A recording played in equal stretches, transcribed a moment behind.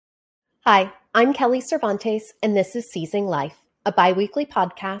Hi, I'm Kelly Cervantes, and this is Seizing Life, a biweekly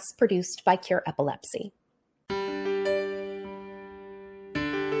podcast produced by Cure Epilepsy.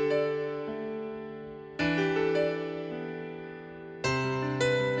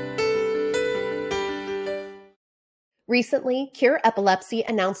 Recently, Cure Epilepsy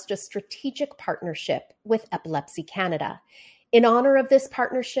announced a strategic partnership with Epilepsy Canada. In honor of this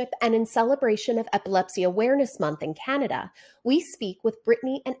partnership and in celebration of Epilepsy Awareness Month in Canada, we speak with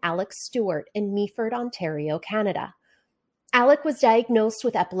Brittany and Alex Stewart in Meaford, Ontario, Canada. Alec was diagnosed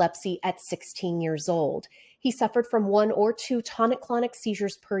with epilepsy at 16 years old. He suffered from 1 or 2 tonic-clonic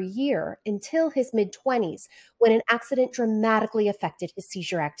seizures per year until his mid-20s, when an accident dramatically affected his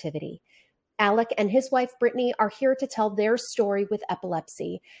seizure activity. Alec and his wife Brittany are here to tell their story with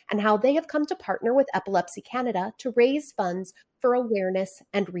epilepsy and how they have come to partner with Epilepsy Canada to raise funds for awareness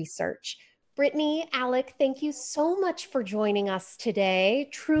and research. Brittany, Alec, thank you so much for joining us today.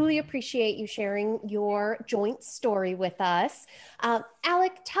 Truly appreciate you sharing your joint story with us.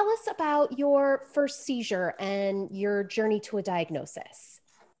 Alec, tell us about your first seizure and your journey to a diagnosis.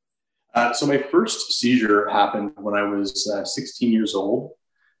 So my first seizure happened when I was 16 years old.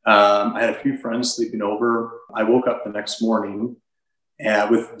 I had a few friends sleeping over. I woke up the next morning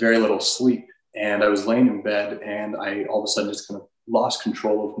with very little sleep, and I was laying in bed, and I all of a sudden just kind of lost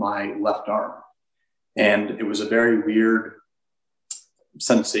control of my left arm. And it was a very weird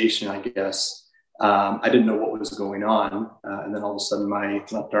sensation, I guess. I didn't know what was going on. And then all of a sudden my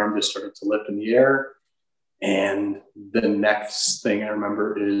left arm just started to lift in the air. And the next thing I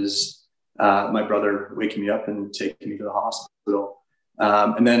remember is my brother waking me up and taking me to the hospital.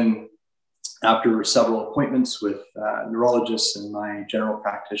 And then after several appointments with neurologists and my general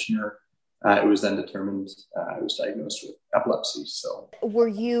practitioner, it was then determined I was diagnosed with epilepsy. So, were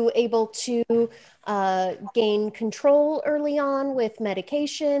you able to gain control early on with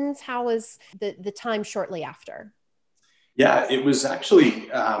medications? How was the time shortly after? Yeah, it was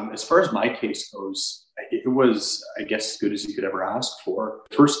actually, as far as my case goes, it was, I guess, as good as you could ever ask for.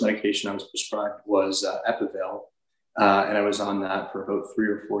 The first medication I was prescribed was Epivel, and I was on that for about 3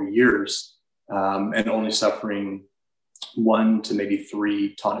 or 4 years, and only suffering 1 to maybe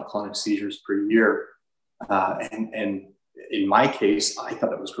 3 tonic-clonic seizures per year. And in my case, I thought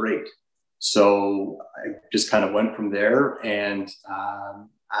that was great. So I just kind of went from there. And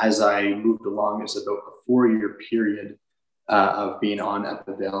as I moved along, it's about a 4-year period of being on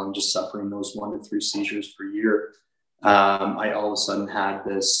Epivel and just suffering those 1 to 3 seizures per year. I all of a sudden had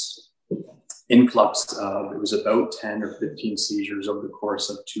this influx of, it was about 10 or 15 seizures over the course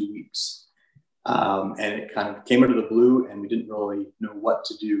of 2 weeks. And it kind of came out of the blue, and we didn't really know what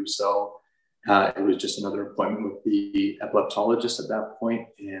to do. So it was just another appointment with the epileptologist at that point,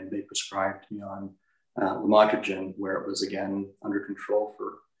 and they prescribed me on Lamotrigine, where it was again under control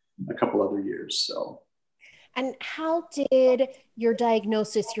for a couple other years. So. And how did your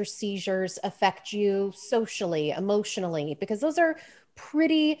diagnosis, your seizures affect you socially, emotionally? Because those are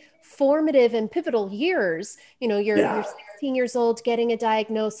pretty formative and pivotal years. You know, you're 16 years old, getting a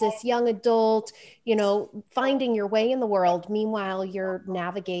diagnosis, young adult, you know, finding your way in the world. Meanwhile, you're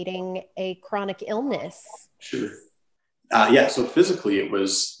navigating a chronic illness. Sure. Yeah. So physically,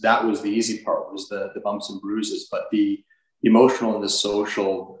 that was the easy part, was the bumps and bruises, but the emotional and the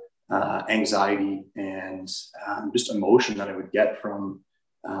social anxiety and just emotion that I would get from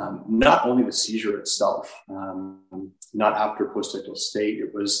not only the seizure itself, not after post-ictal state.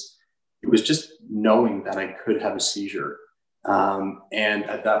 It was just knowing that I could have a seizure. And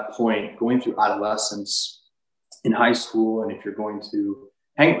at that point, going through adolescence in high school, and if you're going to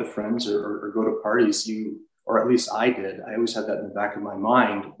hang out with friends or go to parties, or at least I did, I always had that in the back of my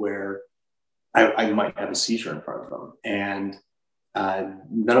mind where I might have a seizure in front of them. And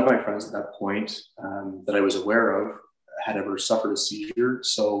none of my friends at that point that I was aware of had ever suffered a seizure.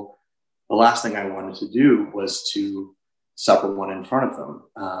 So the last thing I wanted to do was to suffer one in front of them,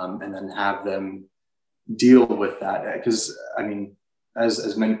 and then have them deal with that. Because, I mean,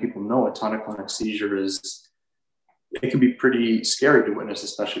 as many people know, a tonic-clonic seizure it can be pretty scary to witness,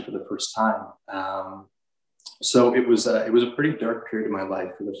 especially for the first time. So it was a pretty dark period of my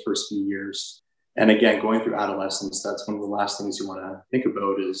life for the first few years. And again, going through adolescence, that's one of the last things you want to think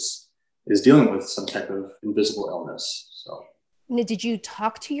about is dealing with some type of invisible illness. So, did you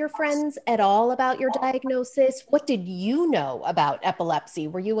talk to your friends at all about your diagnosis? What did you know about epilepsy?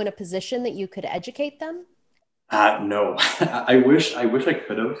 Were you in a position that you could educate them? No, I wish I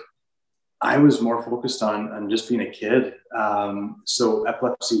could have. I was more focused on just being a kid. So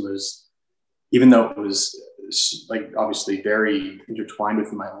epilepsy was, even though it was like obviously very intertwined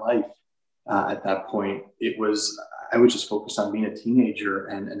with my life, at that point, I was just focused on being a teenager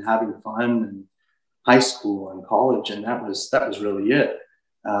and having fun and high school and college. And that was really it.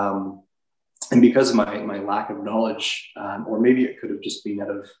 And because of my lack of knowledge, or maybe it could have just been out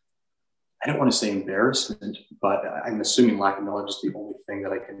of, I don't want to say embarrassment, but I'm assuming lack of knowledge is the only thing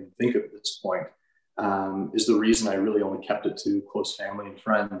that I can think of at this point, is the reason I really only kept it to close family and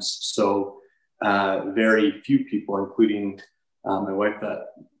friends. So very few people, including my wife that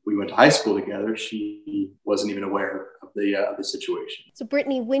we went to high school together, she wasn't even aware of the situation. So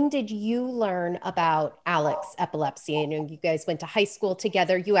Brittany, when did you learn about Alex's epilepsy? And you guys went to high school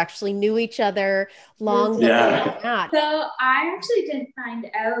together. You actually knew each other long before that. So I actually didn't find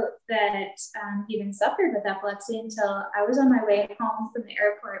out that he even suffered with epilepsy until I was on my way home from the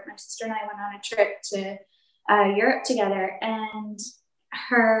airport. My sister and I went on a trip to Europe together, and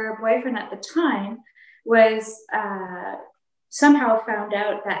her boyfriend at the time was somehow found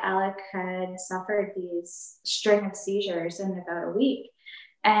out that Alec had suffered these string of seizures in about a week.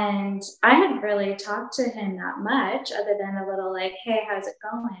 And I hadn't really talked to him that much other than a little like, hey, how's it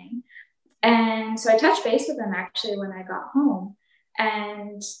going? And so I touched base with him actually when I got home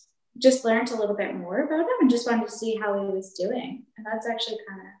and just learned a little bit more about him and just wanted to see how he was doing. And that's actually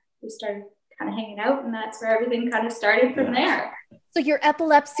we started kind of hanging out, and that's where everything kind of started from there. So your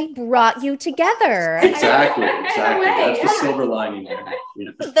epilepsy brought you together. Exactly. That's the silver lining.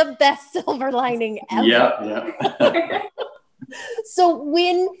 Yeah. The best silver lining ever. Yeah. So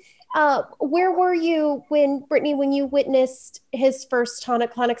where were you when you witnessed his first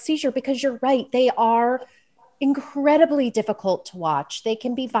tonic-clonic seizure? Because you're right, they are incredibly difficult to watch. They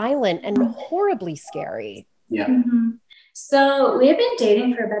can be violent and horribly scary. Yeah. Mm-hmm. So we had been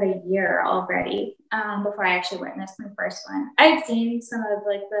dating for about a year already before I actually witnessed my first one. I'd seen some of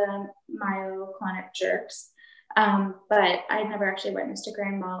like the myoclonic jerks, but I'd never actually witnessed a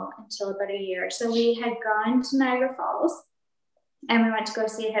grand mal until about a year. So we had gone to Niagara Falls and we went to go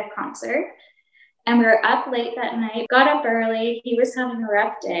see a hip concert. And we were up late that night, got up early. He was having a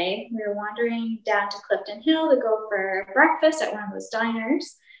rough day. We were wandering down to Clifton Hill to go for breakfast at one of those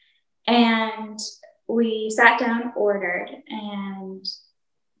diners. And we sat down, ordered, and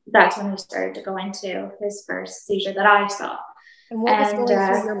that's when he started to go into his first seizure that I saw. And what was going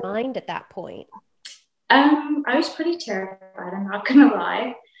through your mind at that point? I was pretty terrified, I'm not going to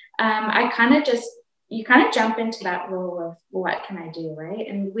lie. You kind of jump into that role of what can I do, right?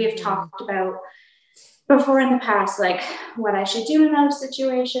 And we have talked about before in the past, like what I should do in those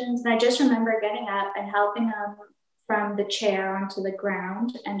situations. And I just remember getting up and helping him from the chair onto the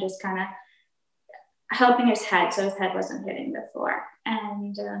ground and just kind of helping his head so his head wasn't hitting the floor.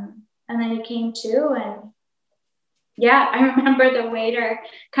 And then he came to, and yeah, I remember the waiter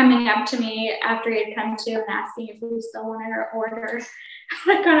coming up to me after he had come to and asking if we still wanted our order.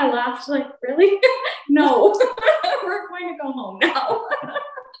 I kind of laughed, like, really? No, we're going to go home now.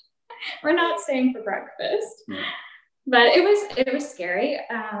 We're not staying for breakfast. Yeah. But it was scary.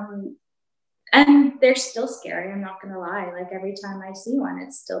 And they're still scary, I'm not going to lie. Like every time I see one,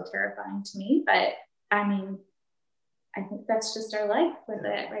 it's still terrifying to me. But I mean, I think that's just our life with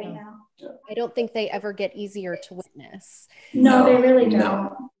it right now. I don't think they ever get easier to witness. No, they really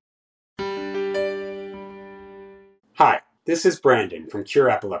don't. Hi, this is Brandon from Cure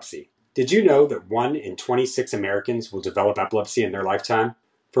Epilepsy. Did you know that 1 in 26 Americans will develop epilepsy in their lifetime?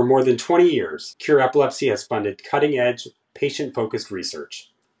 For more than 20 years, Cure Epilepsy has funded cutting-edge, patient-focused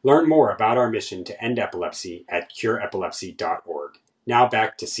research. Learn more about our mission to end epilepsy at cureepilepsy.org. Now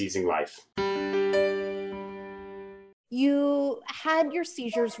back to Seizing Life. You had your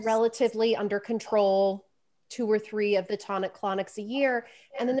seizures relatively under control, 2 or 3 of the tonic-clonics a year,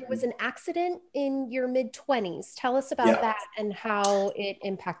 and then there was an accident in your mid-20s. Tell us about that and how it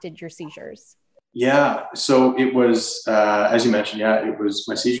impacted your seizures. Yeah, so it was, as you mentioned, it was,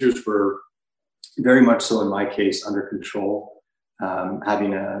 my seizures were very much so in my case under control,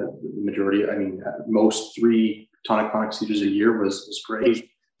 having most 3 tonic-clonic seizures a year was great. Which,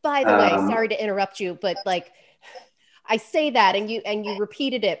 by the way, sorry to interrupt you, but like, I say that and you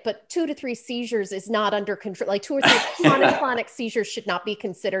repeated it, but 2 to 3 seizures is not under control. Like 2 or 3 tonic-clonic seizures should not be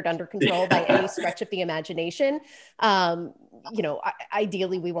considered under control by any stretch of the imagination.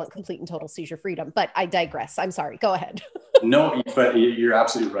 Ideally we want complete and total seizure freedom, but I digress. I'm sorry. Go ahead. No, but you're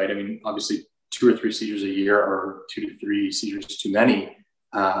absolutely right. I mean, obviously 2 or 3 seizures a year or 2 to 3 seizures too many.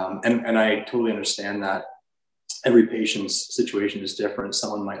 And I totally understand that every patient's situation is different.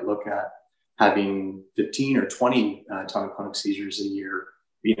 Someone might look at having 15 or 20 tonic-clonic seizures a year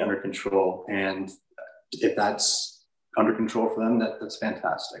being under control. And if that's under control for them, that's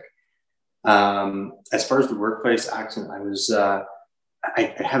fantastic. As far as the workplace accident,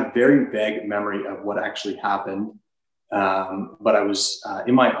 I have a very vague memory of what actually happened. But I was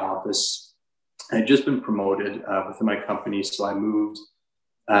in my office. I had just been promoted within my company, so I moved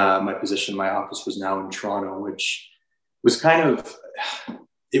my position. My office was now in Toronto, which was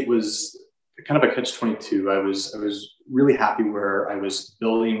it was kind of a catch-22. I was really happy where I was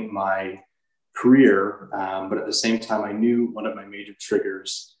building my career, but at the same time, I knew one of my major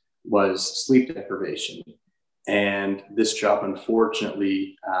triggers was sleep deprivation. And this job,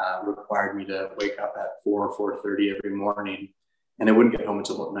 unfortunately, required me to wake up at 4:30 every morning, and I wouldn't get home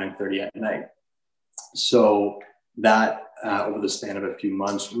until about 9:30 at night. So that, over the span of a few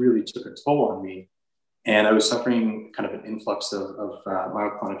months, really took a toll on me. And I was suffering kind of an influx of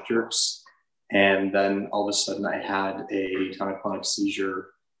myoclonic jerks. And then all of a sudden, I had a tonic-clonic seizure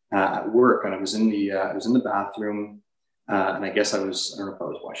at work, and I was in the bathroom, and I guess I don't know if I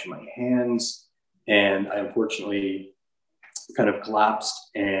was washing my hands, and I unfortunately kind of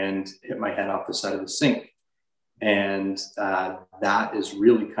collapsed and hit my head off the side of the sink. And that is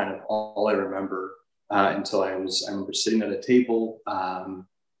really kind of all I remember until I remember sitting at a table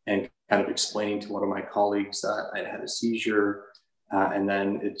and kind of explaining to one of my colleagues that I'd had a seizure. And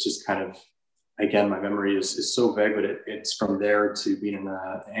then it just kind of, again, my memory is so vague, but it's from there to being in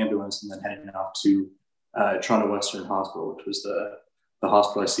an ambulance and then heading off to Toronto Western Hospital, which was the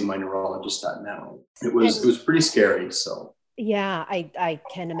hospital I see my neurologist at now. It was pretty scary. So yeah, I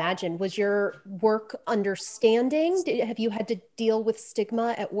can imagine. Was your work understanding? Have you had to deal with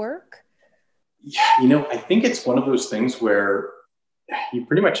stigma at work? Yeah, I think it's one of those things where you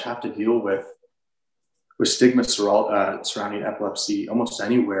pretty much have to deal with stigma surrounding epilepsy almost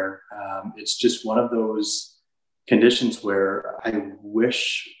anywhere. It's just one of those conditions where I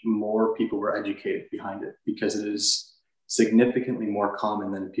wish more people were educated behind it, because it is significantly more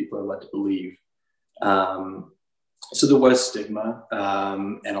common than people are led to believe. So there was stigma,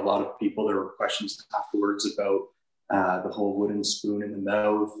 and a lot of people, there were questions afterwards about the whole wooden spoon in the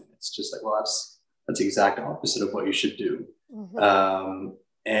mouth. It's just like, well, that's the exact opposite of what you should do. Mm-hmm.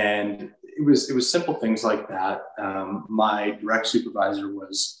 And it was simple things like that. My direct supervisor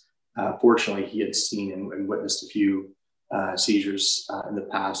was, fortunately, he had seen and witnessed a few seizures in the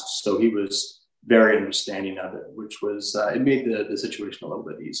past. So he was very understanding of it, which was, it made the situation a little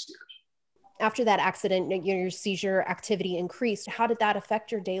bit easier. After that accident, your seizure activity increased. How did that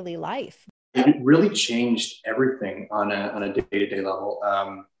affect your daily life? It really changed everything on a day-to-day level.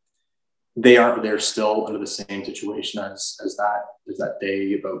 They're still under the same situation as that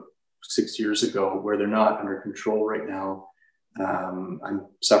day about 6 years ago, where they're not under control right now. I'm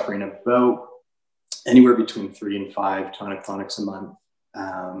suffering about anywhere between 3 and 5 tonic-clonics a month.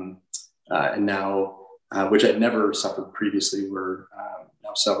 And now, which I'd never suffered previously, were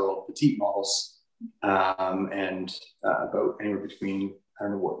now several petite malls, and about anywhere between, I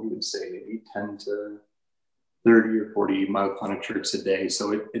don't know what you would say, maybe 10 to 30 or 40 myoclonic jerks a day.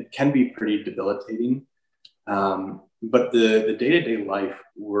 So it can be pretty debilitating. But the day-to-day life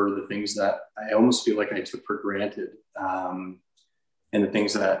were the things that I almost feel like I took for granted, and the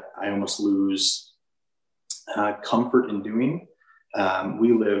things that I almost lose comfort in doing.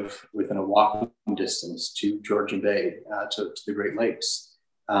 We live within a walking distance to Georgian Bay, to the Great Lakes,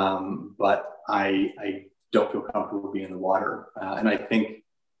 but I don't feel comfortable being in the water, and I think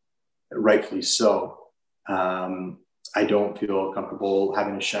rightfully so. I don't feel comfortable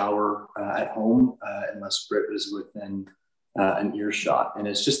having a shower at home unless Britt is within an earshot. And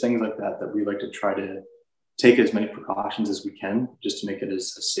it's just things like that we like to try to take as many precautions as we can, just to make it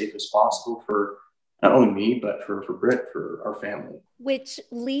as safe as possible for not only me, but for Britt, for our family. Which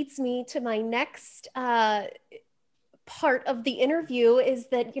leads me to my next part of the interview, is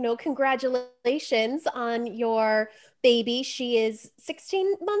that, congratulations on your baby. She is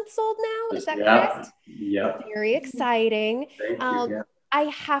 16 months old now. Is that correct? Yeah. Very exciting. Thank you. Yeah. I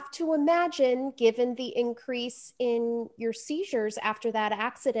have to imagine, given the increase in your seizures after that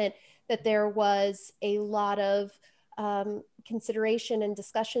accident, that there was a lot of consideration and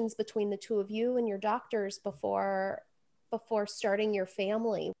discussions between the two of you and your doctors before starting your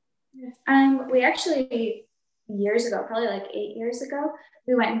family. We actually, years ago, probably like 8 years ago,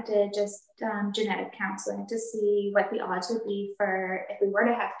 we went and did just genetic counseling to see what the odds would be for, if we were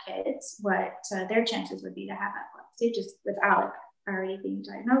to have kids, what their chances would be to have epilepsy, just with Alec already being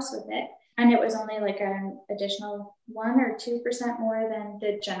diagnosed with it. And it was only like an additional 1 or 2% more than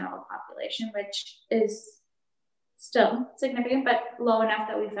the general population, which is still significant, but low enough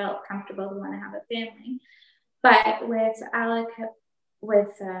that we felt comfortable to want to have a family. But with Alec,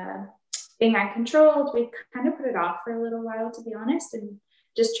 with being uncontrolled, we kind of put it off for a little while, to be honest, and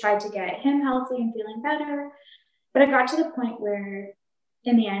just tried to get him healthy and feeling better. But it got to the point where,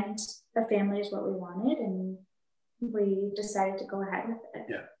 in the end, a family is what we wanted, and we decided to go ahead with it.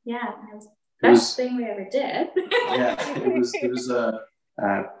 Yeah. Yeah. It was the best thing we ever did. Yeah. It was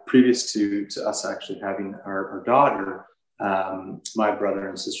previous to us actually having our daughter, my brother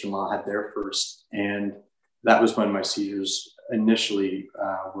and sister-in-law had their first, and that was when my seizures initially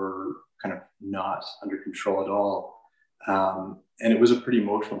were kind of not under control at all. And it was a pretty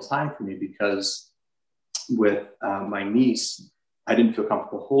emotional time for me because with my niece, I didn't feel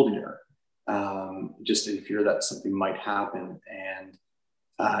comfortable holding her, just in fear that something might happen. And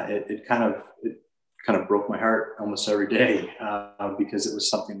it kind of broke my heart almost every day because it was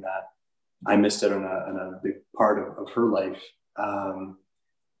something that I missed out on a big part of her life.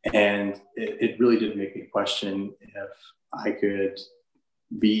 And it really did make me question if I could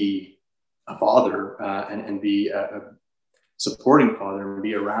be a father and be a supporting father and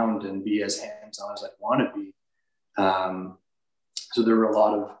be around and be as hands-on as I want to be. So there were a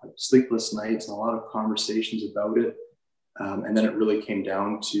lot of sleepless nights and a lot of conversations about it. And then it really came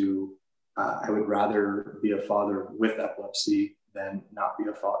down to I would rather be a father with epilepsy than not be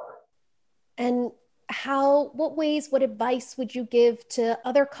a father. And what advice would you give to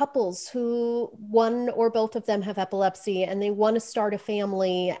other couples who one or both of them have epilepsy and they want to start a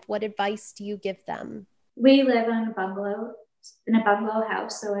family? What advice do you give them? We live in a bungalow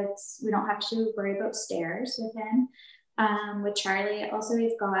house, so we don't have to worry about stairs with him. With Charlie, also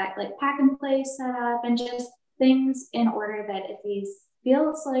we've got like pack and play set up and just things in order that if he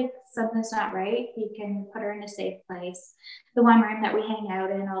feels like something's not right, he can put her in a safe place. The one room that we hang out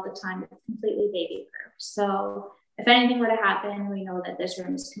in all the time is completely baby proof. So if anything were to happen, we know that this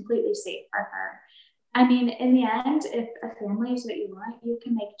room is completely safe for her. I mean, in the end, if a family is what you want, you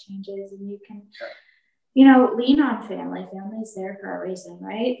can make changes and you can, lean on family. Family's there for a reason,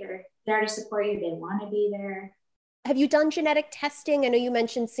 right? They're there to support you. They want to be there. Have you done genetic testing? I know you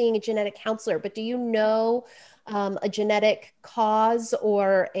mentioned seeing a genetic counselor, but do you know a genetic cause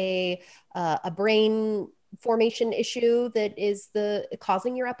or a brain formation issue that is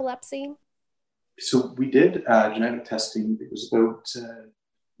causing your epilepsy? So we did genetic testing. It was about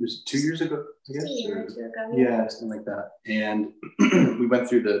 2 years ago, I guess. 2 years ago. Yeah, something like that. And we went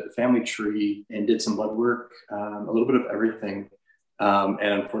through the family tree and did some blood work, a little bit of everything.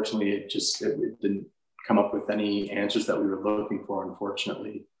 And unfortunately, it didn't come up with any answers that we were looking for,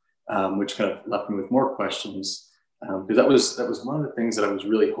 unfortunately, which kind of left me with more questions. Because that was one of the things that I was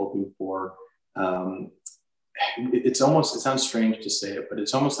really hoping for. It sounds strange to say it, but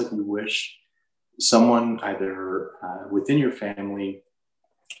it's almost like you wish someone either within your family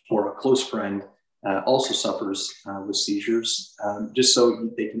or a close friend also suffers with seizures, just so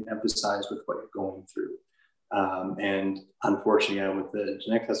they can empathize with what you're going through. And unfortunately, with the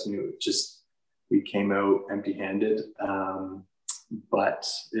genetic testing, we came out empty-handed. But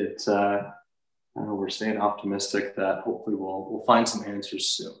we're staying optimistic that hopefully we'll find some answers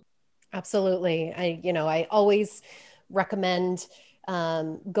soon. Absolutely. I always recommend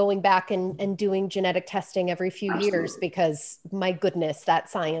going back and doing genetic testing every few years, because my goodness, that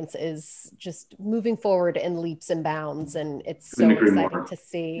science is just moving forward in leaps and bounds, and it's so exciting to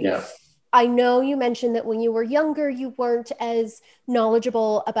see. Yeah. I know you mentioned that when you were younger, you weren't as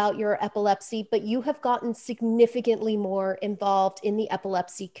knowledgeable about your epilepsy, but you have gotten significantly more involved in the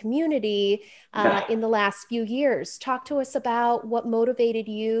epilepsy community in the last few years. Talk to us about what motivated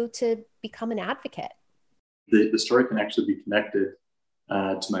you to become an advocate. The story can actually be connected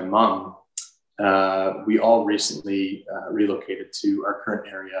to my mom. We all recently relocated to our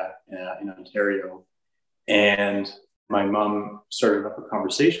current area in Ontario, and my mom started up a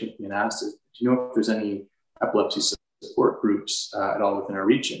conversation with me and asked, do you know if there's any epilepsy support groups at all within our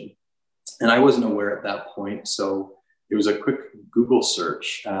region? And I wasn't aware at that point. So it was a quick Google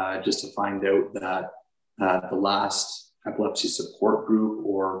search just to find out that the last epilepsy support group,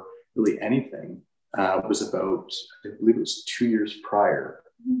 or really anything, was about, I believe it was 2 years prior.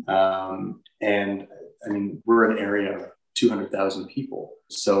 And I mean, we're an area of 200,000 people.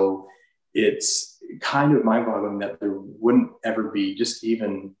 So it's kind of mind-boggling that there wouldn't ever be just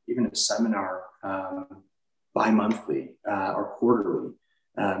even a seminar bi-monthly or quarterly,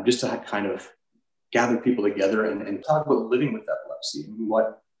 just to kind of gather people together and talk about living with epilepsy and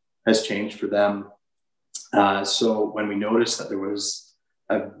what has changed for them. So when we noticed that there was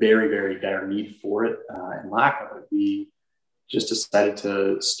a very, very dire need for it and lack of it, we just decided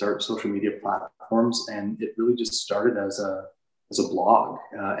to start social media platforms. And it really just started as a blog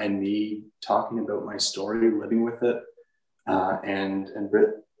and me talking about my story, living with it, and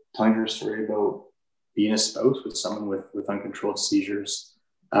Britt telling her story about being a spouse with someone with uncontrolled seizures.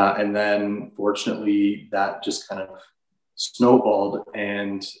 And then fortunately that just kind of snowballed,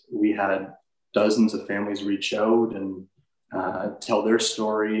 and we had dozens of families reach out and tell their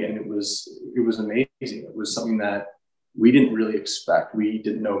story, and it was amazing. It was something that we didn't really expect. We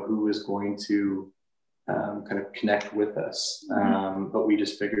didn't know who was going to kind of connect with us, but we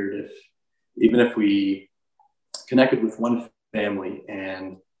just figured even if we connected with one family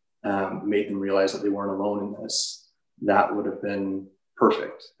and made them realize that they weren't alone in this, that would have been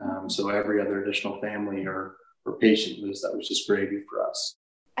perfect. So every other additional family or patient that was just gravy for us.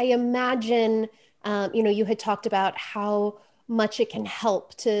 I imagine, you had talked about how much it can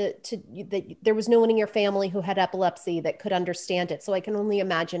help that there was no one in your family who had epilepsy that could understand it. So I can only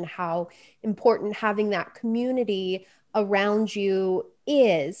imagine how important having that community around you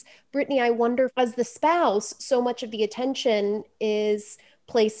is. Brittany, I wonder, as the spouse, so much of the attention is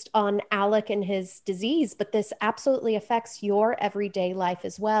placed on Alec and his disease, but this absolutely affects your everyday life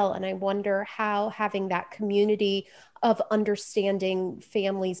as well. And I wonder how having that community of understanding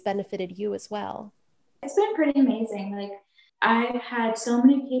families benefited you as well. It's been pretty amazing. Like, I've had so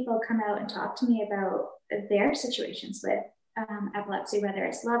many people come out and talk to me about their situations with epilepsy, whether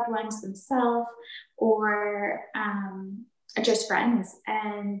it's loved ones themselves or just friends,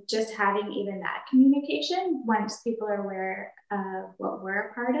 and just having even that communication, once people are aware of what we're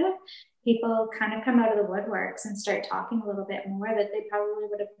a part of, people kind of come out of the woodworks and start talking a little bit more that they probably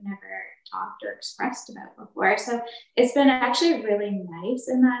would have never talked or expressed about before. So it's been actually really nice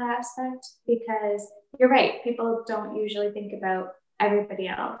in that aspect, because you're right, people don't usually think about everybody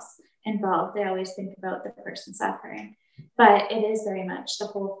else involved. They always think about the person suffering, but it is very much the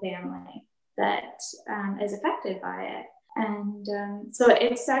whole family that is affected by it. And so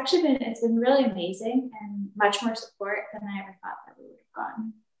it's been really amazing, and much more support than I ever thought that we would have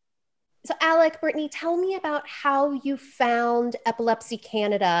gotten. So Alec, Brittany, tell me about how you found Epilepsy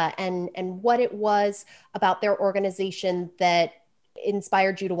Canada and what it was about their organization that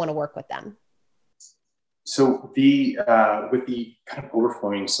inspired you to want to work with them. So with the kind of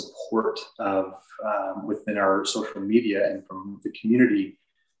overflowing support of within our social media and from the community,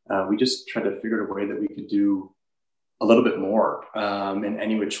 we just tried to figure out a way that we could do a little bit more in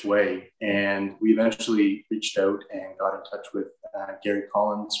any which way. And we eventually reached out and got in touch with Gary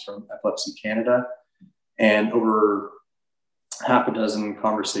Collins from Epilepsy Canada. And over half a dozen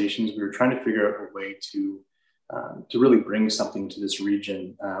conversations, we were trying to figure out a way to really bring something to this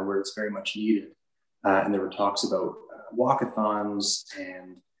region where it's very much needed. And there were talks about walkathons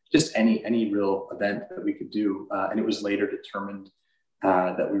and just any real event that we could do. And it was later determined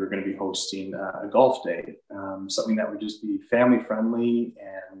that we were going to be hosting a golf day, something that would just be family friendly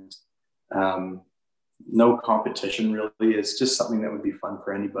and no competition really. It's just something that would be fun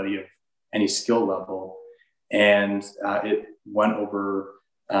for anybody of any skill level. And it went over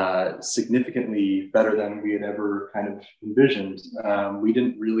significantly better than we had ever kind of envisioned. We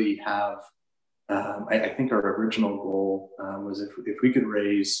didn't really have, I think our original goal was if we could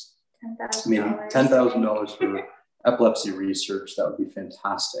raise maybe $10,000 for epilepsy research, that would be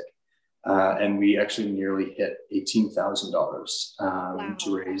fantastic. And we actually nearly hit $18,000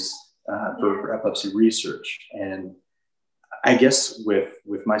 to raise for epilepsy research. And I guess with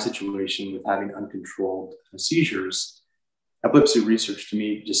my situation, with having uncontrolled seizures, epilepsy research to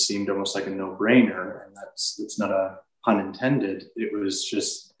me just seemed almost like a no-brainer. And that's not a pun intended. It was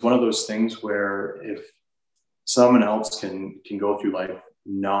just one of those things where if someone else can go through life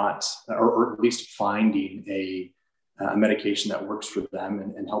not, or at least finding a medication that works for them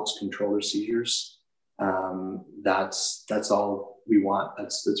and helps control their seizures, that's all we want.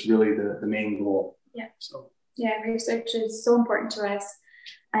 That's really the main goal. Yeah. So yeah, research is so important to us.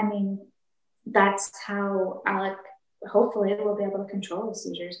 I mean, that's how Alec hopefully will be able to control the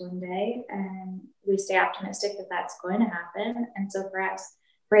seizures one day, and we stay optimistic that that's going to happen. And so for us,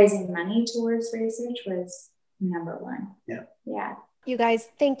 raising money towards research was number one. Yeah. You guys,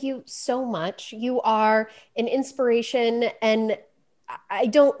 thank you so much. You are an inspiration, and I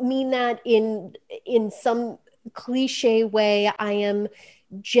don't mean that in some cliche way. I am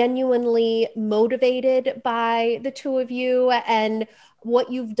genuinely motivated by the two of you, and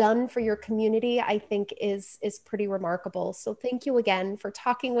what you've done for your community, I think is pretty remarkable. So thank you again for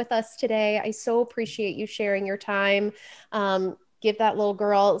talking with us today. I so appreciate you sharing your time. Give that little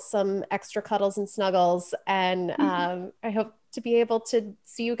girl some extra cuddles and snuggles, and I hope to be able to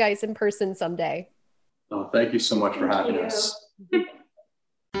see you guys in person someday. Oh, thank you so much for having us.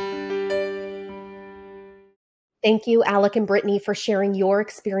 Thank you, Alec and Brittany, for sharing your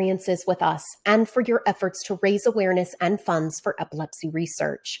experiences with us and for your efforts to raise awareness and funds for epilepsy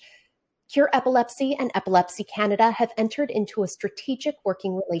research. Cure Epilepsy and Epilepsy Canada have entered into a strategic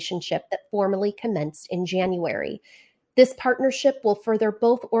working relationship that formally commenced in January. This partnership will further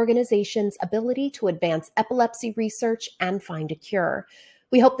both organizations' ability to advance epilepsy research and find a cure.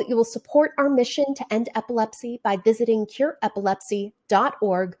 We hope that you will support our mission to end epilepsy by visiting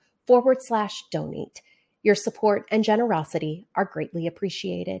cureepilepsy.org/donate. Your support and generosity are greatly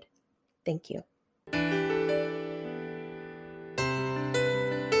appreciated. Thank you.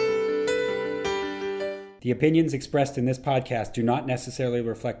 The opinions expressed in this podcast do not necessarily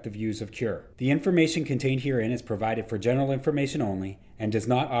reflect the views of Cure. The information contained herein is provided for general information only and does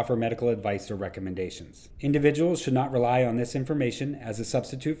not offer medical advice or recommendations. Individuals should not rely on this information as a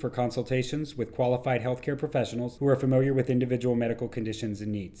substitute for consultations with qualified healthcare professionals who are familiar with individual medical conditions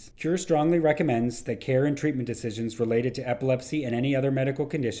and needs. Cure strongly recommends that care and treatment decisions related to epilepsy and any other medical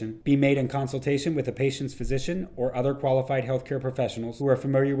condition be made in consultation with a patient's physician or other qualified healthcare professionals who are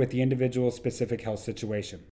familiar with the individual's specific health situation.